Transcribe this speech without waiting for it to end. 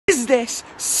this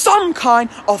some kind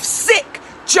of sick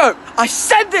joke? I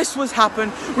said this was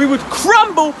happen. We would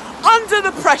crumble under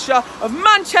the pressure of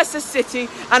Manchester City,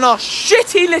 and our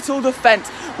shitty little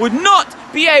defence would not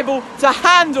be able to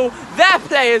handle their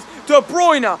players. De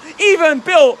Bruyne, even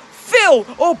Phil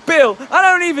or Bill, I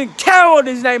don't even care what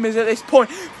his name is at this point,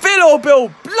 Phil or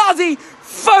Bill, bloody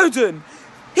Foden,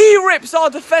 he rips our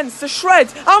defence to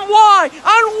shreds. And why?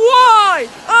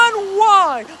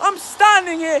 I'm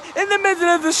standing here in the middle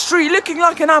of the street looking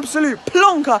like an absolute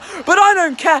plonker, but I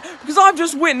don't care, because I've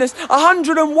just witnessed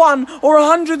 101 or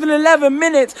 111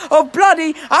 minutes of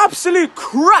bloody absolute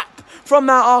crap from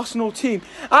that Arsenal team,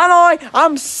 and I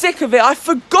am sick of it. I've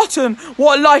forgotten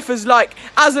what life is like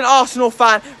as an Arsenal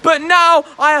fan, but now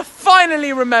I have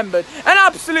finally remembered. An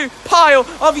absolute pile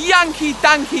of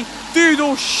Yankee-danky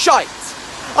doodle shite.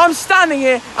 I'm standing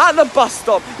here at the bus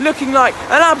stop looking like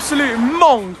an absolute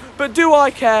mong, but do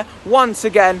I care? Once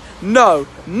again, no,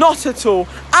 not at all.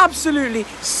 Absolutely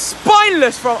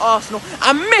spineless from Arsenal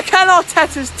and Mikel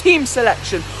Arteta's team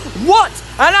selection. What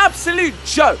an absolute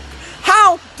joke.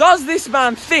 How does this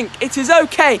man think it is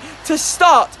okay to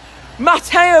start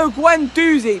Matteo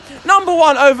Guendouzi, number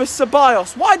one, over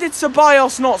Ceballos? Why did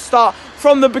Ceballos not start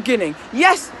from the beginning?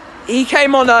 Yes, he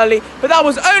came on early, but that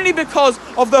was only because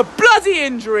of the bloody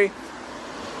injury.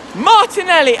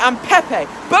 Martinelli and Pepe,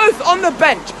 both on the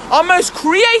bench, our most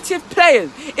creative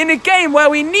players in a game where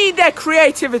we need their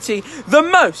creativity the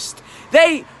most.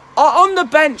 They are on the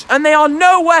bench and they are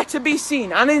nowhere to be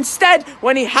seen, and instead,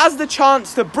 when he has the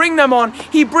chance to bring them on,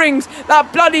 he brings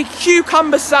that bloody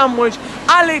cucumber sandwich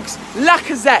Alex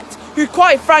Lacazette, who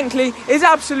quite frankly is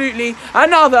absolutely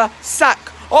another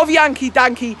sack of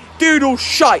Yankee-danky doodle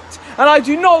shite, and I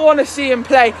do not want to see him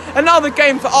play another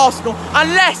game for Arsenal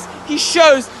unless he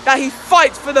shows that he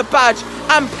fights for the badge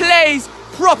and plays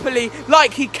properly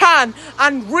like he can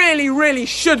and really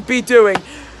should be doing.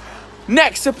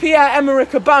 Next to Pierre-Emerick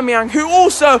Aubameyang, who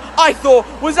also, I thought,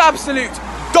 was absolute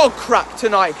dog crap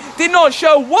tonight. Did not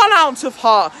show 1 ounce of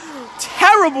heart.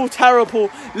 Terrible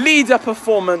leader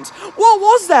performance. What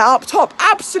was there up top?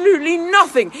 Absolutely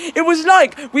nothing. It was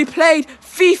like we played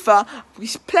FIFA, we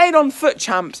played on Foot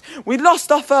Champs, we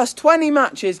lost our first 20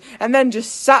 matches and then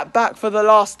just sat back for the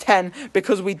last 10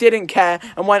 because we didn't care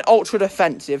and went ultra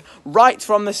defensive right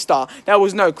from the start. There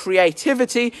was no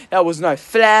creativity, there was no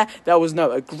flair, there was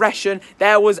no aggression,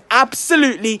 there was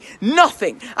absolutely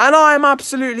nothing, and I am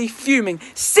absolutely fuming.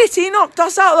 City knocked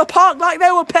us out of the park like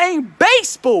they were playing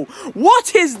baseball.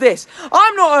 What is this?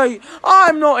 I'm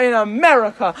not in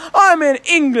America, I'm in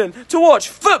England to watch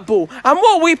football, and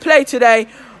what we play today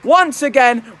once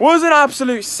again was an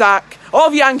absolute sack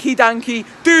of Yankee-danky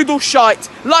doodle shite,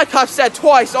 like I've said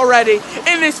twice already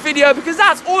in this video, because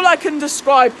that's all I can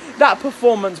describe that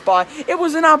performance by. It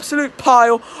was an absolute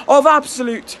pile of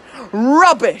absolute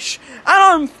rubbish, and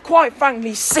I'm quite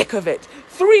frankly sick of it.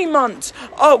 3 months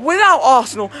without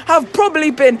Arsenal have probably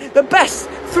been the best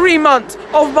 3 months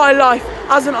of my life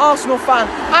as an Arsenal fan,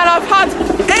 and I've had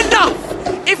enough.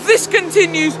 If this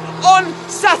continues on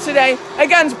Saturday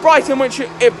against Brighton, which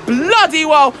it bloody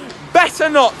well better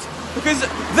not, because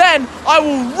then I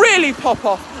will really pop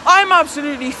off. I'm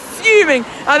absolutely fuming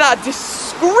at that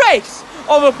disgrace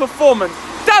of a performance.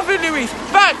 David Luiz,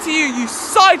 back to you, you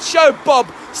sideshow Bob,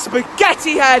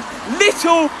 spaghetti head,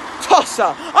 little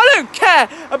tosser. I don't care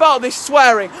about this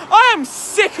swearing. I am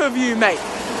sick of you, mate.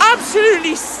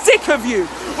 Absolutely sick of you.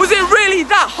 Was it really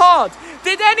that hard?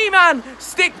 Did any man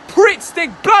stick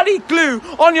bloody glue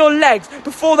on your legs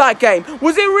before that game?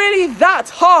 Was it really that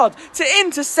hard to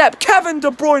intercept Kevin De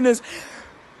Bruyne's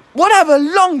whatever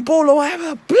long ball or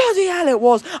whatever bloody hell it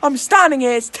was? I'm standing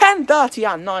here, it's 10:30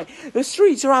 at night. The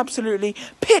streets are absolutely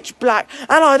pitch black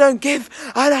and I don't give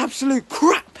an absolute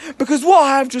crap because what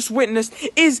I have just witnessed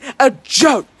is a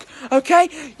joke. Okay,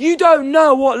 you don't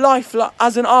know what life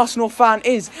as an Arsenal fan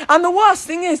is, and the worst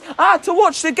thing is I had to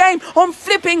watch the game on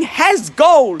flipping Hez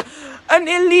Gold, an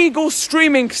illegal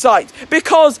streaming site,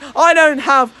 because I don't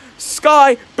have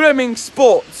Sky Blooming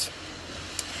Sports.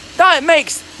 That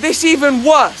makes this even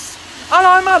worse. And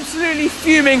I'm absolutely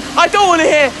fuming. I don't want to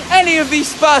hear any of these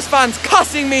Spurs fans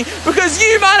cussing me because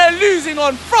you man are losing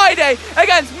on Friday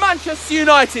against Manchester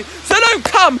United. So don't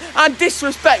come and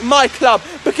disrespect my club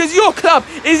because your club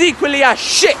is equally as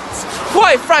shit.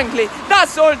 Quite frankly,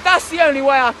 that's the only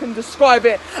way I can describe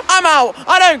it. I'm out.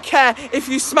 I don't care if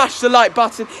you smash the like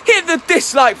button. Hit the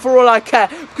dislike for all I care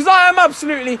because I am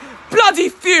absolutely bloody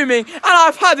fuming, and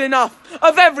I've had enough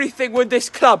of everything with this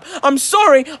club. I'm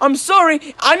sorry.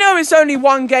 I know it's only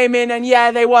one game in, and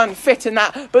yeah, they weren't fit in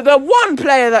that, but the one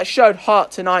player that showed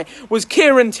heart tonight was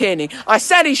Kieran Tierney. I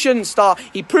said he shouldn't start.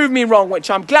 He proved me wrong,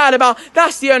 which I'm glad about.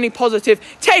 That's the only positive.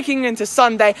 Taking into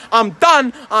Sunday, I'm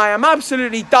done. I am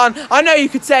absolutely done. I know you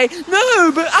could say,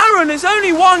 no, but Aaron, it's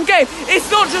only one game. It's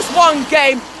not just one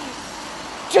game.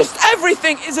 Just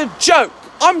everything is a joke.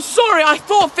 I'm sorry, I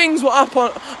thought things were up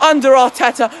under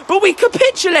Arteta, but we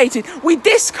capitulated. We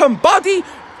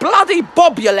bloody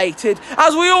bobulated,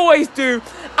 as we always do,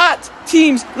 at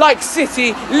teams like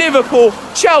City, Liverpool,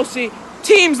 Chelsea,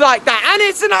 teams like that. And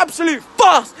it's an absolute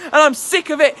farce, and I'm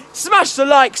sick of it. Smash the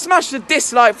like, smash the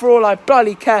dislike for all I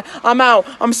bloody care. I'm out.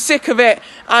 I'm sick of it.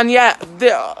 And yeah,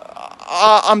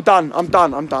 I'm done.